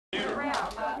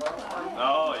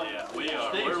Oh yeah, we are.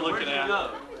 Steve, We're looking at.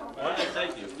 Where did they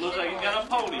take you? Looks like you got a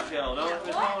ponytail, don't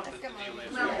it?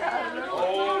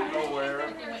 Oh,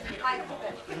 nowhere.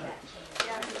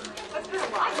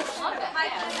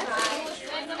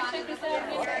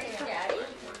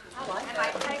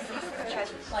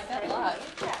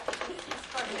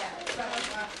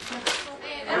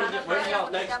 Where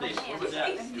y'all next Steve? What was that?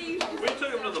 We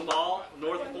took him to the mall,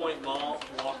 North Point Mall,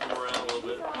 walked him around a little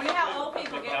bit. Well, you know how old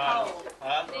people get cold.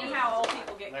 Huh? You know how old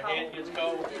people get Their cold. hand gets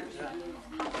cold.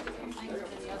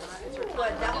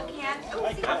 What, double can?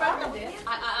 Oh, see,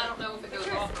 I don't know if it goes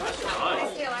off.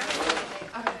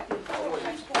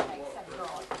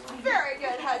 very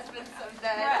good husband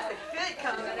someday. That's a good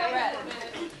combination.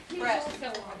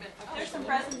 There's some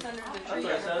presents under the tree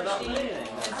over for Steve.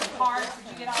 And some cards. Did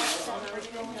you get all this on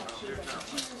everything?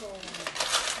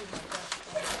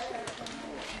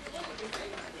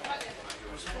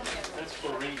 That's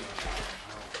for reading.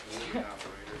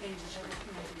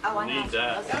 Oh, I Need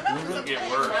that. It'll get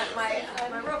worse. My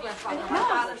real grandfather, my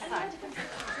father's son.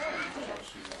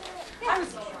 I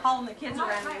was hauling the kids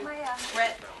around.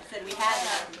 Brett said we had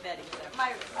that from Betty.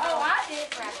 Oh, I did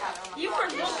crack out on my You were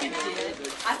looking good.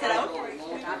 I said, okay.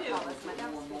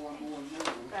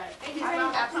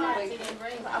 Absolutely.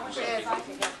 I wish I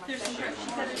could get my There's some, she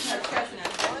said there's no present under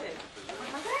the tree.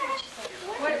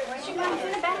 What you got in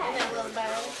the bag?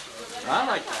 I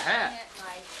like the hat.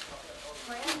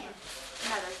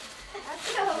 That's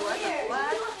so weird.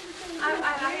 What? I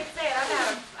hate to say it,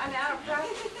 I'm out of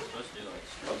practice.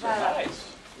 Nice.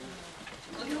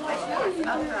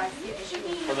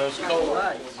 For those cold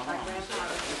nights. Don't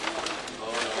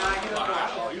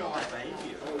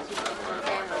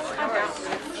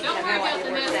worry about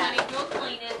the mess, honey. We'll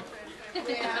clean it.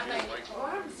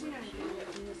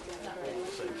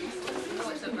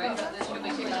 What's so great about this? You'll be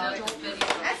cleaning up this video.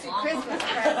 That's your Christmas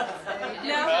present.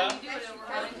 No, You do it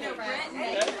over no, Brett and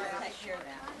Nate take care of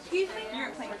that. Excuse me? You're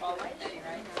a cleaner all right, Betty,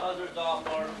 right? Buzzard's off,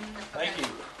 Barbara. Thank you.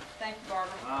 Thank you,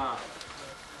 Barbara. Ah.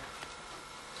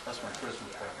 That's my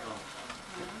Christmas present.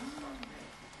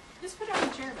 Just put it on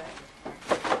the chair back.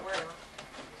 Wherever.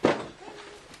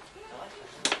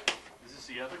 Is this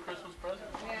the other Christmas present?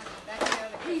 I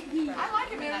like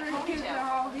him better than kids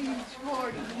are all these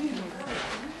 40.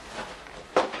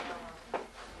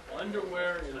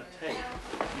 Underwear in a tape.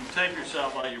 You tape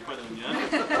yourself while you're putting it in. Is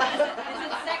it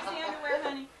sexy underwear,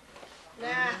 honey?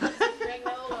 Nah,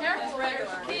 Careful,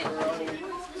 regular.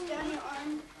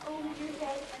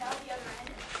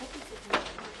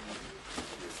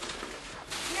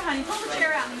 Yeah, honey, pull the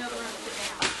chair out in the middle of the room and sit down.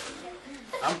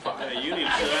 I'm fine. Hey, you need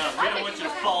to sit down. We don't want you to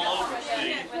fall over,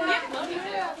 Steve.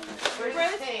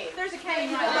 Bruce, there's a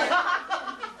cane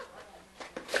right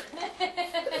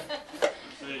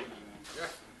See.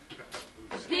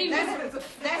 Steve,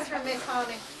 that's from Miss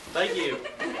Honey. Thank you.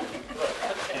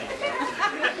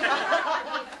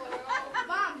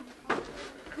 Mom.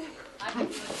 I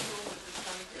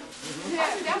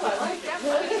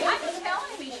was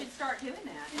telling him he should start doing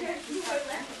that.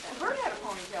 Bert had a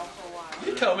ponytail for a while.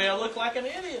 You told me I looked like an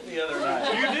idiot the other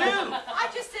night. You do. I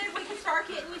just said we could start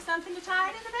getting you something to tie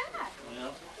it in the back. Yeah.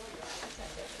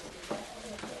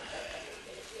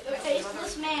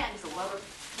 Tasteless man.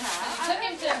 took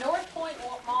him to North Point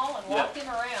Mall and walked him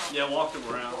around. Yeah, walked him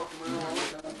around.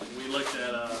 We looked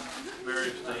at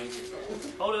various things.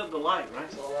 Hold up the light,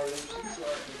 right?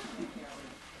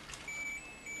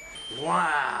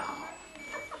 Wow.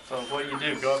 So what do you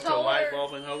do? Go up to a light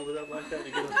bulb and hold it up like that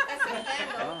to get it?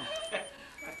 Oh.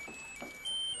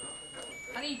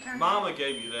 How do you turn Mama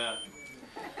gave you that.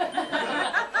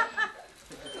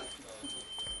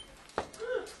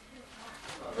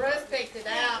 Russ picked it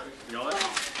out. You know what?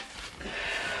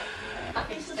 I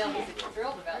can just tell he's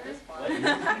thrilled about this part.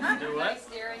 Do what? He's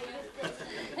staring at it.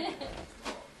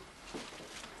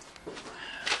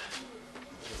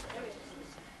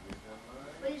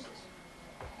 What is this?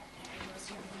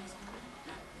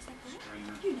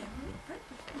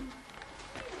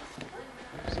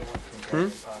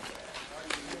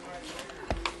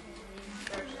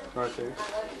 Right there.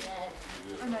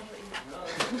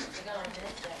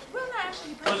 Well,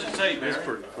 What does it say, Barry? That's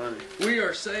pretty funny. We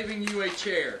are saving you a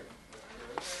chair.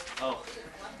 Oh.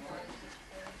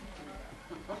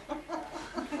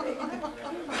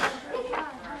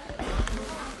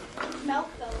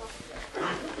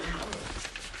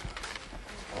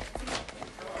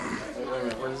 Wait a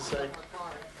minute, what does it say?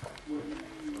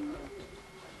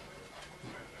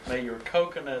 May your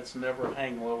coconuts never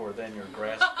hang lower than your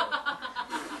grass cup.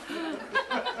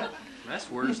 That's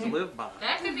words to live by.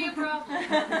 That could be a problem.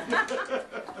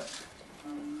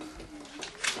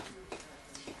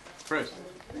 Chris.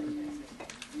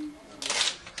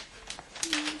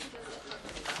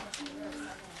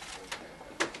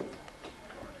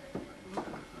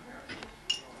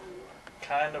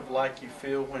 kind of like you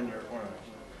feel when you're,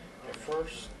 at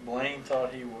first Blaine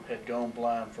thought he had gone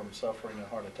blind from suffering a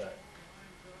heart attack.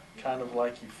 Kind of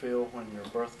like you feel when your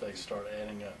birthdays start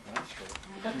adding up. That's true.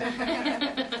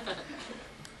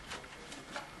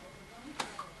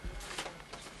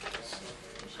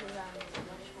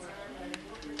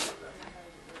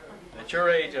 At your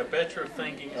age, I bet you're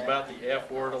thinking about the F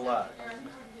word a lot.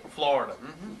 Florida.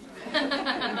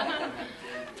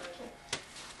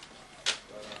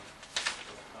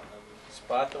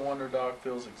 Spot the Wonder Dog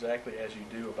feels exactly as you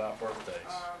do about birthdays.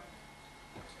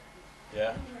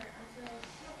 Yeah?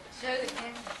 Show the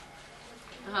camera.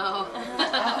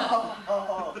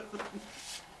 Oh.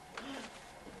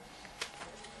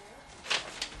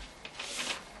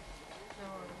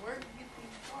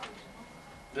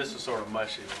 This is sort of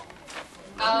mushy.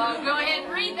 Oh, go ahead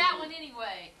and read that one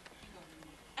anyway.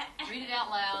 Read it out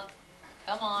loud.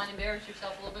 Come on, embarrass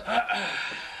yourself a little bit. I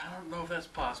don't know if that's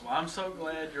possible. I'm so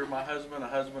glad you're my husband. A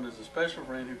husband is a special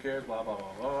friend who cares, blah, blah,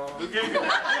 blah, blah. I love you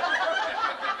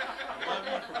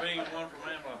for being one for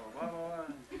man, blah, blah, blah, blah.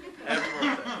 Happy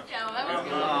birthday. Yeah, well, that was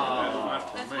good.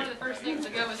 Oh, That's one of the first things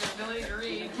to go is your ability to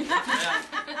read.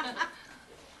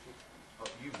 Oh,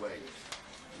 you wait.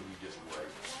 You just wait.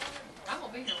 I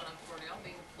won't be here when I'm 40. I'll be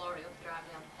in Florida. I'll drive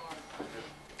down to Florida.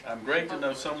 I'm great to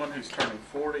know someone who's turning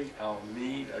 40. I'll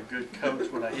need a good coach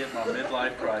when I hit my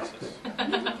midlife crisis.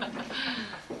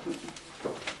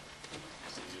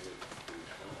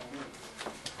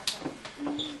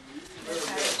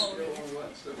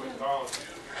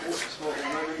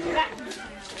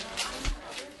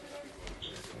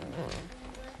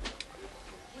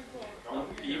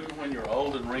 Even when you're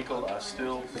old and wrinkled, I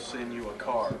still send you a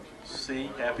card. See,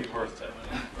 happy birthday.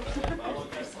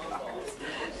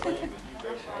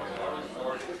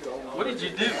 What did you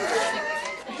do?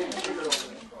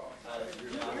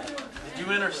 Did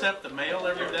you intercept the mail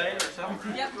every day or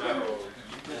something? Yep.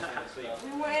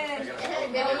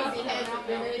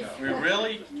 We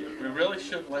really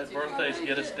shouldn't let birthdays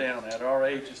get us down. At our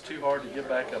age, it's too hard to get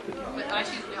back up again. But I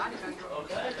should go.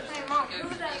 Okay. Hey, Mom,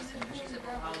 who's that?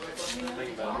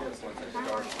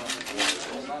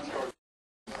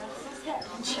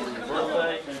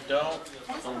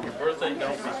 On your birthday,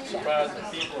 don't be surprised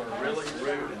if people are really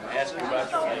rude and ask you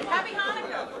about your age. Happy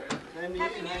Hanukkah.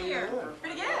 Happy New Year.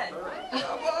 Pretty good.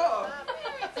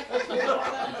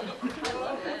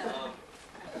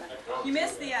 You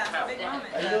missed the big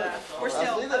moment. We're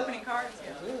still opening cards.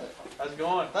 How's it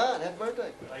going? Fine, happy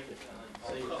birthday. Thank you.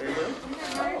 See you.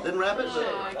 Didn't wrap it,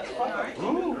 but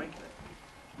Ooh.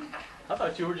 I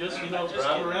thought you were just,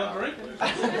 driving around drinking.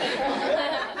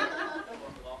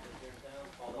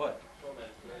 What?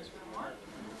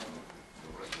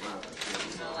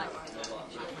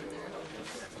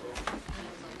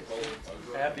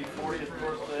 Happy 40th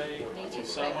birthday to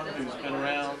someone who's been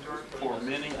around for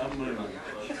many a moon.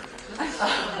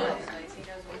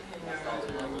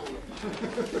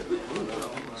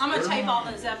 I'm going to tape all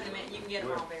those up in a minute. You can get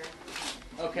them all buried.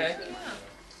 Okay.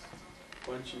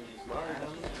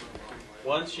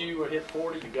 Once you hit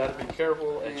 40, you got to be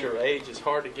careful. At your age, it's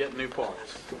hard to get new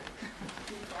parts.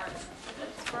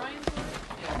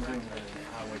 I'm doing the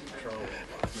highway patrol.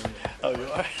 Oh, you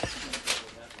are?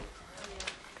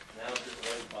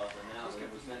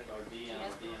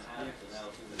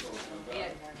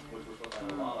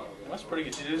 That's pretty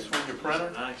good. You do this with your printer?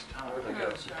 Nice time. Where'd it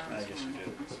go? I guess you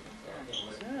did.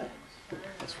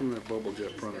 That's from the bubble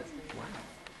jet printer.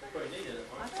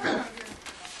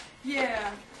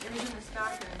 Yeah. It was in the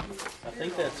sky. I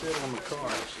think that's it on the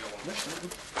car.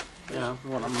 Yeah,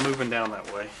 well, I'm moving down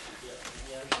that way.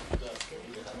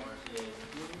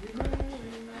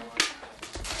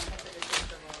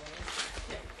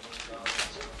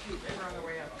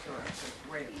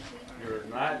 You're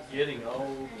not getting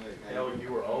old. Hell,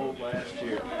 you were old last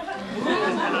year.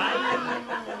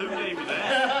 Who gave you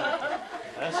that?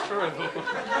 That's true.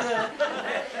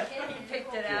 You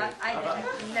picked it out. I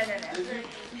didn't. No.